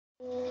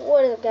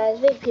up, guys?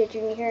 Big Peter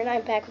Jr. here, and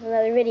I'm back with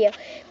another video.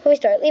 Before we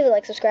start, leave a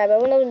like, subscribe. I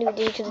want to new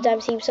video to the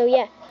Diamond Team, so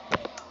yeah.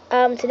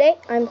 Today,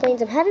 I'm playing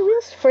some Happy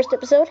Wheels, first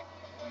episode.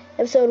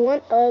 Episode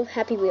 1 of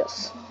Happy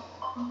Wheels.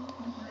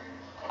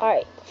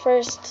 Alright,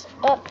 first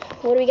up,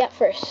 what do we got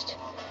first?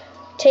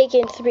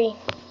 Taken 3.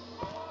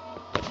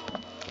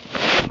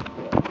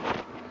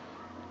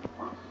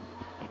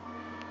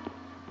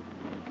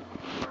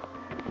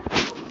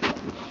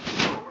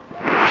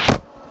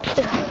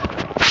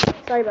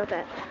 Sorry about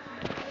that.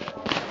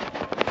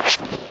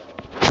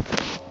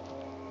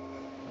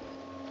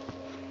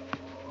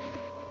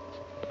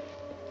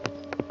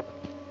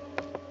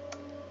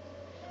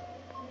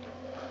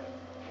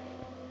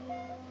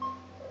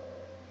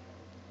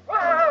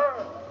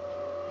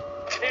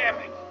 Damn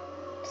it.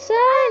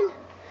 Son!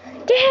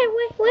 Dad,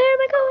 where am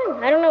I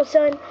going? I don't know,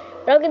 son,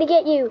 but I'm gonna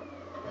get you.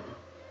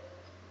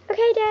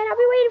 Okay, Dad, I'll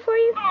be waiting for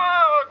you.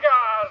 Oh,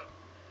 God.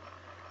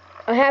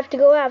 I have to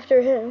go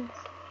after him.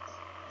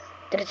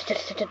 You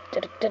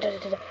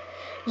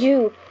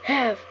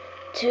have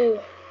to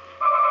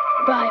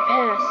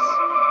bypass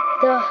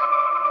the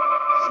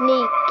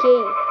sneaky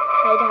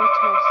hideout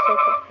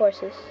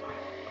forces.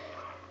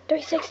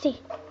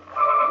 360.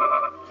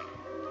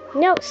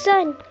 No,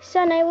 son,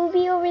 I will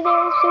be over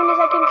there as soon as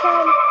I can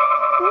come.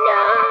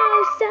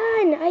 No,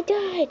 son, I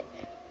died.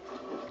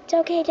 It's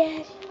okay,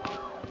 Dad.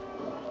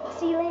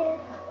 See you later.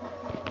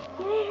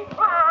 See you later.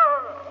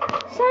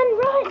 Son,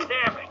 run.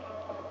 Damn it.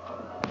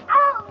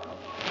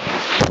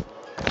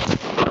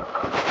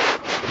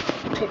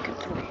 Taken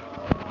 3.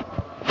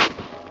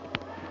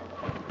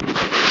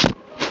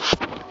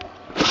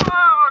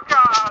 Oh,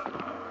 God.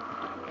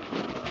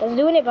 It's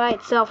doing it by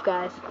itself,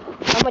 guys.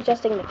 I'm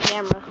adjusting the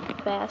camera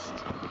fast.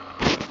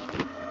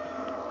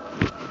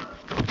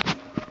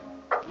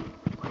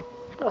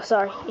 Oh,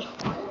 sorry.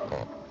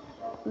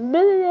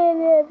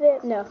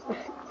 No.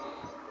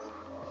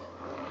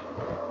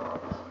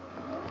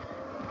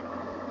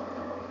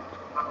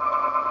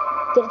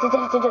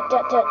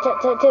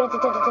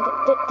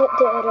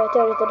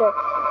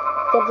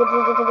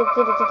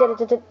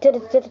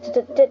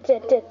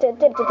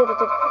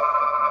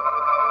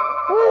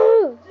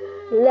 Woo!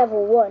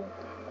 Level 1.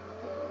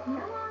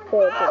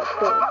 Good.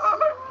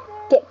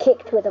 Get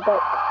kicked with a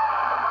bike.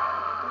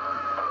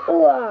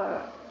 Ooh,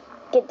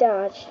 get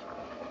dodged.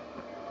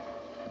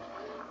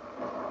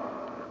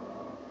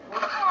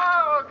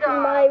 Oh,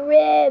 God. My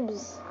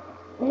ribs.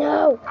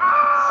 No,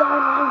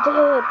 son, I'm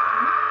dead.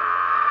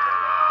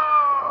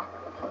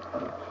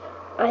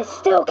 I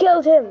still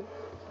killed him.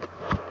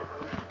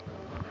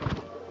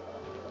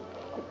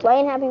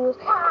 Playing Happy Wheels.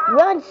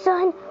 Run,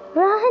 son,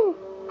 run.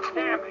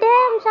 Damn it.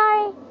 Dad, I'm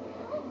sorry.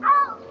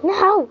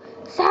 No,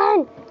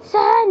 son,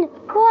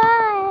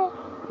 why?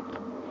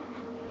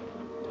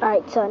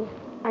 Alright, son.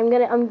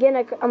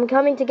 I'm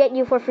coming to get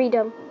you for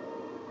freedom.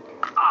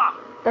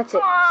 That's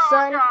it. Oh,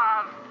 Son,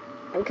 God.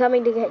 I'm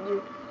coming to get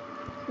you.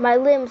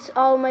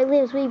 All my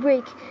limbs may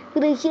break,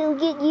 but I shall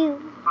get you.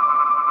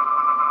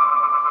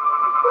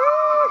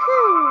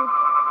 Woohoo!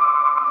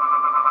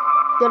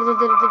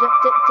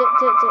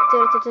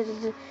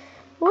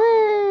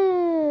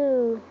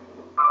 Woo!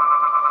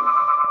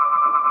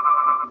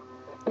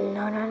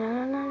 No.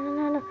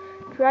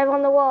 Drive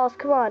on the walls,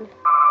 come on.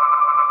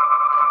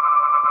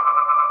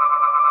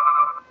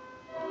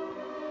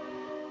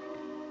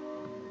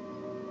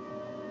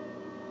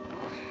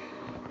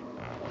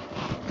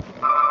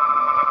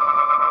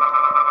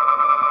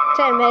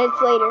 Ten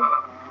minutes later.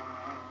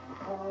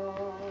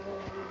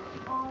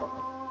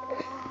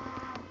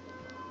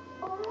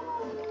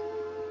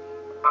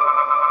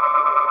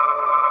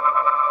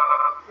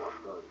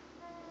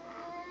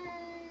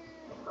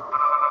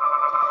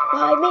 Oh,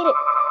 I made it.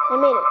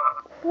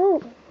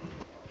 Woo.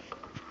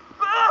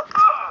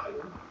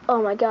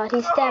 Oh my God,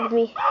 he stabbed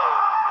me.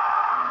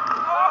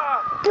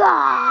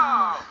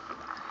 Ah!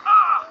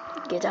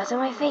 Get out of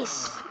my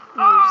face,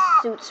 you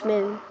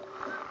suitsman.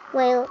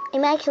 Well,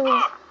 I'm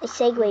actually a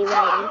Segway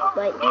rider,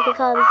 but you can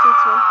call me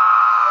suitsman.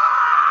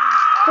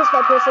 Just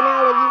my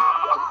personality.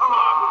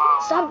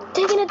 Stop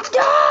taking it.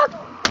 Ah!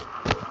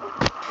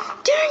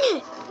 Dang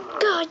it!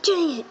 God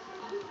dang it!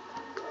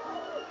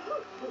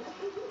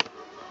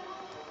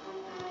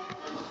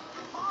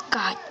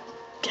 God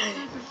dang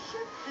it.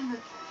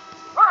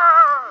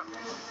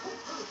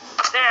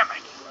 Damn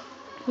it.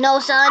 No,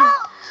 son.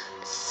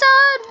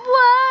 Son,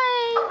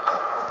 why?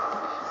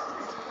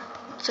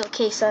 It's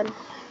okay, son.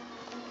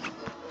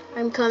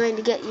 I'm coming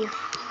to get you.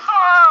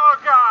 Oh,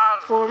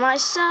 God. For my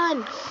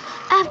son.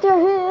 After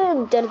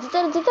him. Has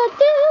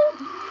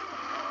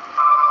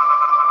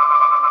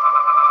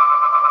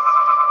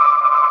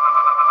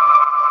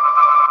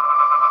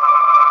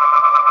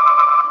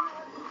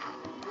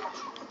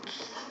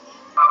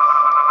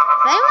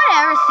anyone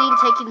ever seen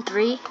Taken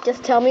 3?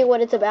 Just tell me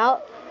what it's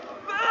about.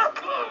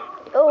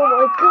 Oh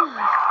my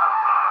God.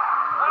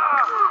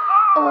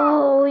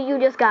 Oh,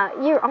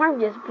 your arm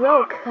just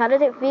broke. How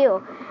did it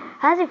feel?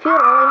 How does it feel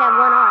to only have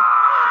one arm?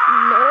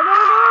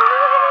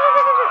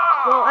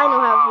 Well, I know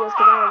how it feels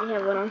because I already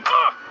have one arm.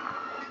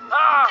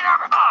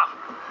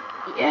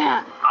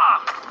 Yeah.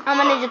 I'm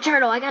a Ninja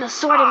Turtle. I got a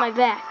sword in my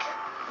back.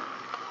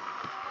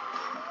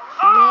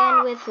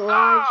 Man with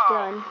large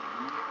gun.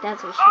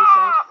 That's what she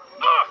said.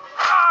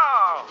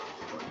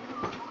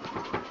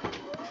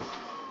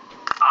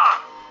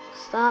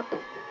 Stop.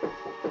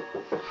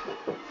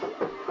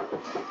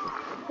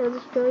 He'll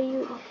destroy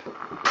you.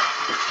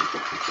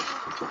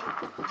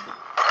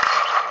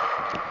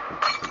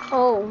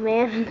 Oh,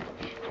 man.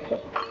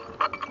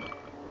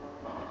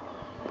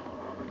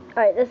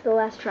 Alright, this is the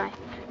last try.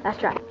 Last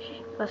try.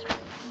 Last try.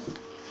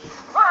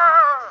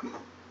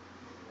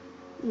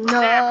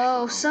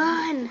 No,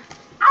 son.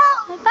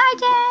 Bye,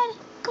 Dad.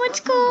 Going to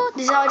school.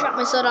 This is how I drop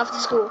my son off to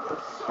school.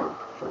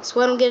 That's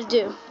what I'm gonna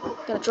do. I'm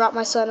gonna drop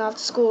my son off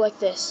to school like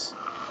this.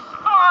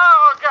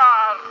 Oh,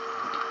 God.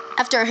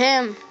 After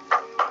him.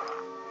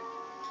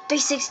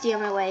 360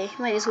 on my way.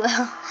 Might as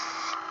well.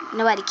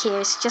 Nobody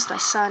cares. Just my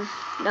son.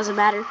 It doesn't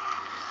matter. Woo!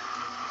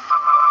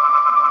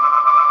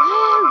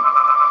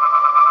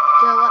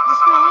 Go up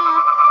this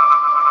ramp.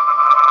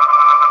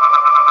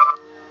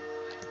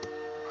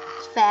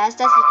 As fast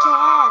as you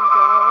can.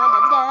 Go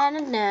da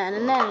da da da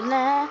da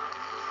da.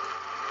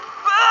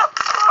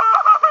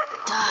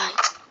 Die.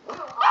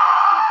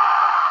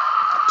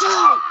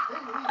 Die.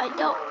 I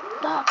don't.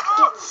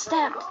 Get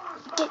stabbed.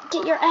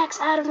 Get your axe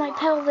out of my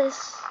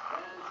pelvis.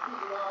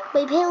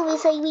 My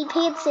pelvis, I mean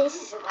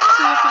pantsis.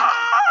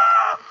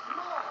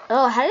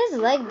 Oh, how did his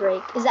leg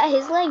break? Is that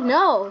his leg?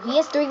 No, he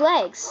has 3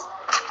 legs.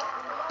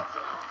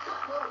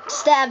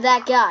 Stab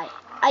that guy.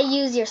 I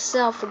use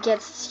yourself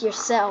against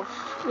yourself.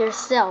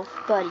 Yourself,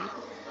 buddy.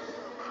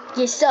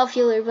 Yourself,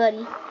 healer,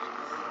 buddy.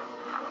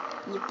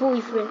 Your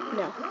boyfriend.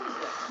 No.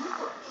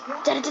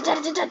 Da da da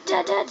da da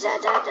da da da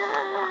da da.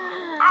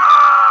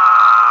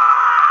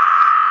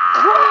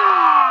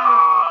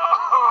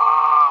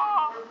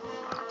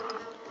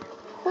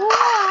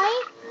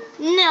 Why?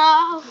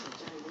 No.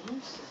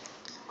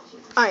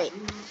 Alright.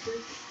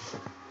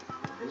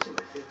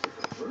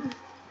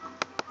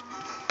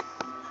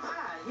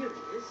 Here it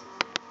is.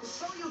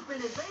 So you've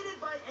been invaded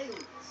by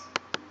aliens.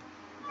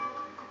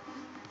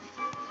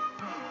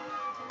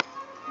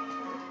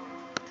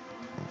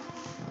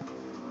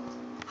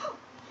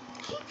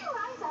 Keep your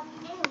eyes on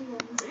the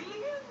aliens.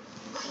 Aliens?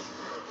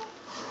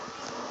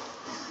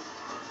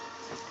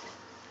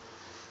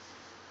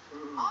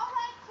 All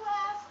right,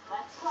 class.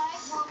 Let's try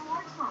it one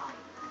more time.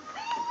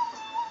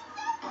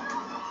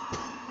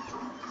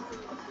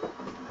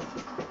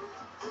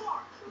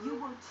 Clark, you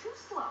were too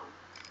slow.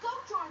 Go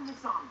join the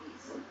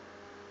zombies.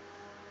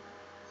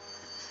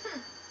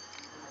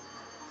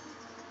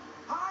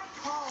 I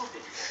called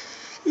it.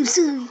 I'm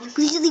sorry. What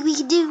do you think we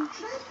can do?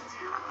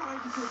 Terrified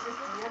because it's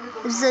the end of the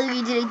I'm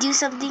sorry. Did I do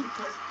something?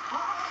 because I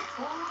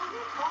told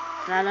you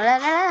all. La la la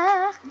la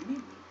la.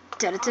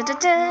 Da da da da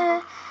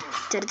da.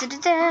 Da da da da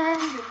da.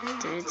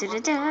 Da da da da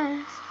da.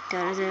 Da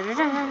da da da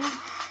da.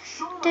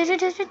 Da da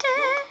da da da.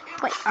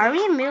 Wait, are we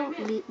in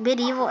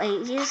medieval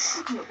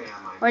ages?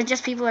 Or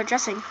just people are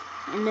dressing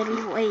in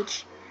medieval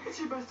age? It's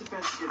your best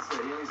defense against the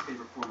alien's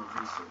favorite form of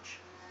research.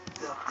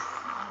 The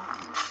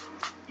problem.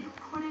 You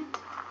put it.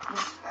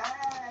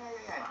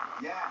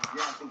 Yeah,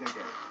 I think I get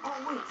it. Oh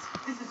wait,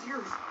 this is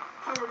yours.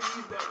 I already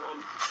used that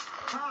one.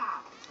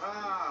 I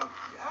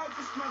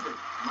just remembered.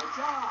 My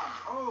job.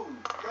 Oh,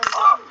 gotta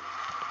go.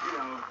 You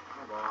know,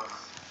 my boss.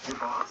 Your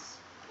boss?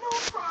 No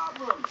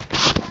problem.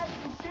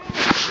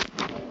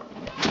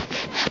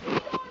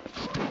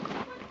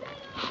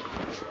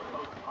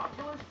 Most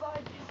popular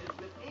side dishes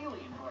with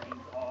alien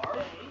brains are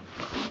A.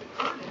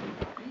 Turnip,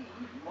 B.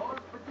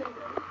 Mars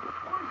potatoes,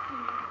 or C.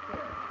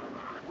 Carrots.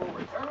 We'll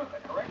return with the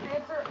correct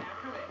answer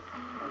after this.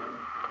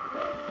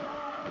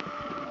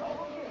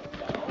 Okay,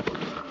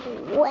 so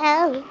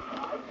Well.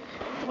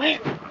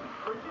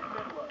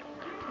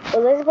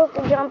 Was I supposed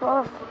to jump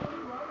off?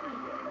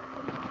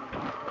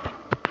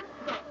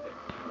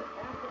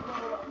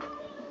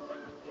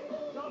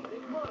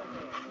 Dominic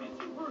Monaghan,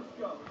 Mitchie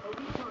Brusco,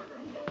 Toby Turner.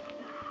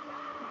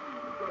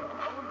 Go to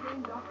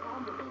hallofgame.com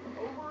to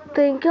vote over and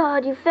Thank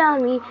God you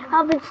found me.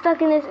 I've been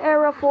stuck in this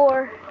era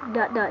for ...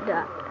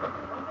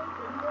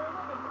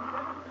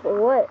 For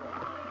what?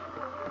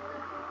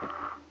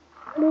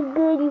 Thank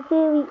God you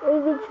found me.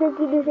 I've been stuck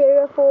in this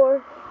era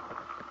for...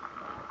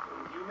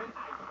 human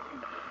ice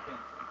cube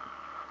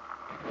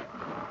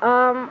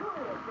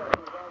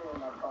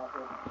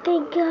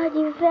Thank God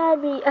you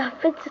found me.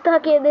 I've been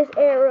stuck in this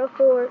era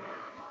for...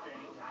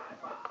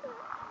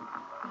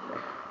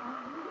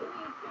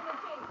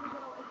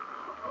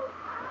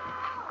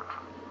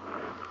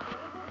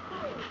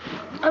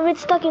 I've been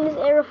stuck in this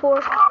era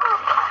for...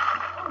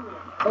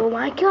 Oh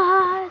my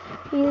God.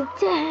 He's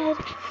dead.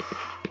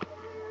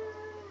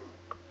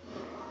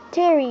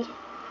 Terry.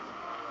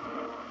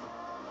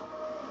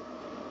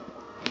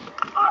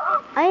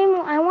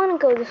 I want to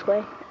go this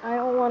way. I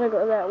don't want to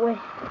go that way.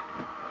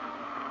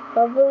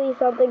 Hopefully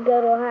something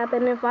good will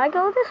happen if I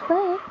go this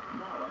way.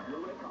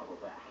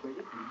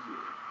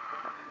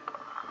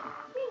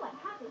 See what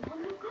happens when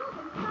you build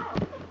in style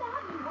with the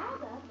Barbie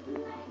world of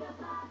Mega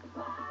Box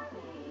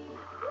Barbie.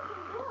 You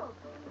can build.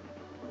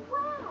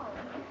 Wow.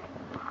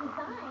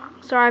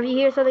 Design. Sorry if you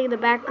hear something in the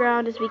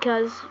background, it's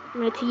because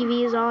my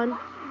TV is on.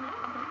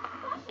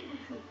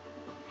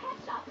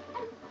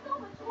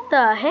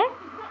 The heck?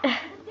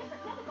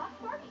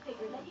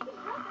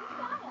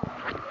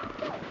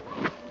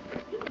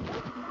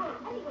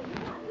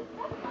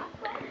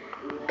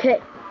 Okay.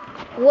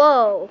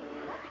 Whoa.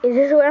 Is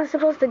this where I'm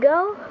supposed to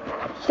go?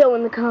 Show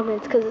in the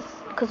comments, cause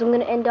I'm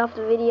gonna end off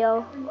the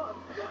video.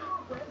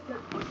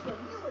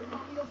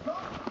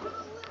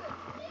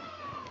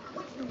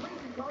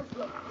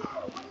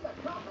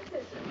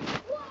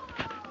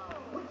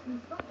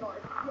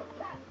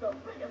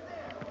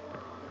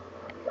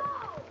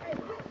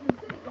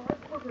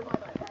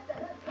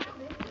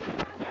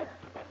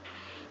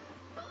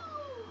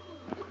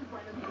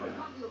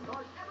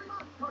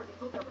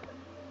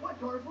 What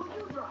cars will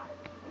you drive?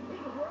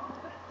 Because we're all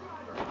best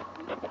drivers.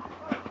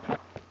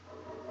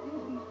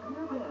 Disney's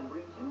Peter Pan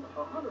brings you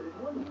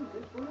 101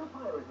 music for your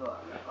pirate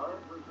heart. I'm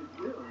perfect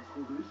lyrics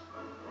for this.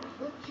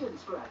 The Chin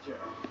Scratcher.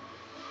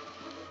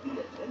 The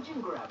Attention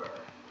Grabber.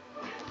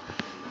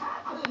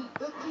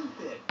 The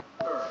Toothpick.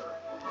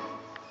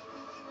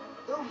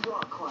 The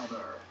Rock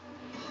Climber.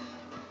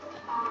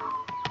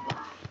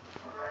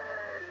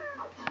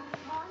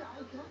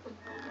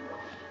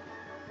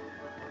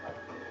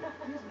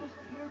 Disney's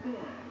Peter Pan,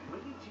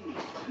 Mickey G.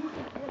 You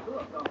can get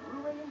hooked on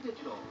Blu-ray and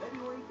digital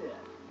February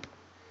 5th.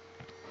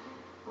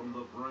 From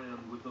the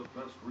brand with the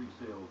best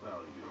resale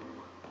value.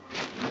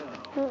 Now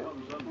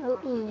comes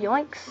unprecedented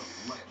Yoinks.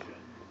 selection.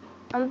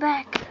 I'm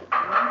back.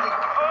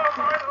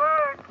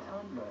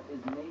 Tundra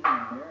is made in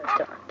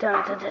America. Get a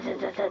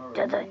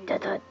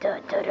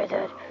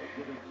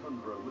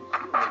Tundra with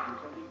 0%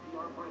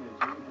 APR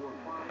financing for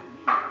 5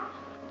 years.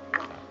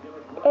 Plus, get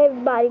a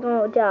Everybody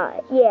gonna die.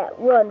 Yeah,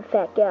 run,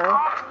 fat guy.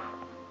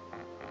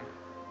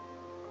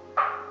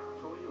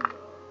 Toyota.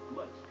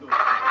 Let's go.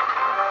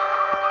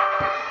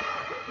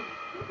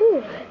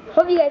 Whew.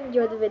 Hope you guys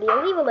enjoyed the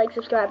video. Leave a like,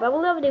 subscribe. I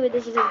will love to do with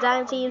this as a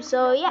design team.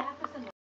 So yeah.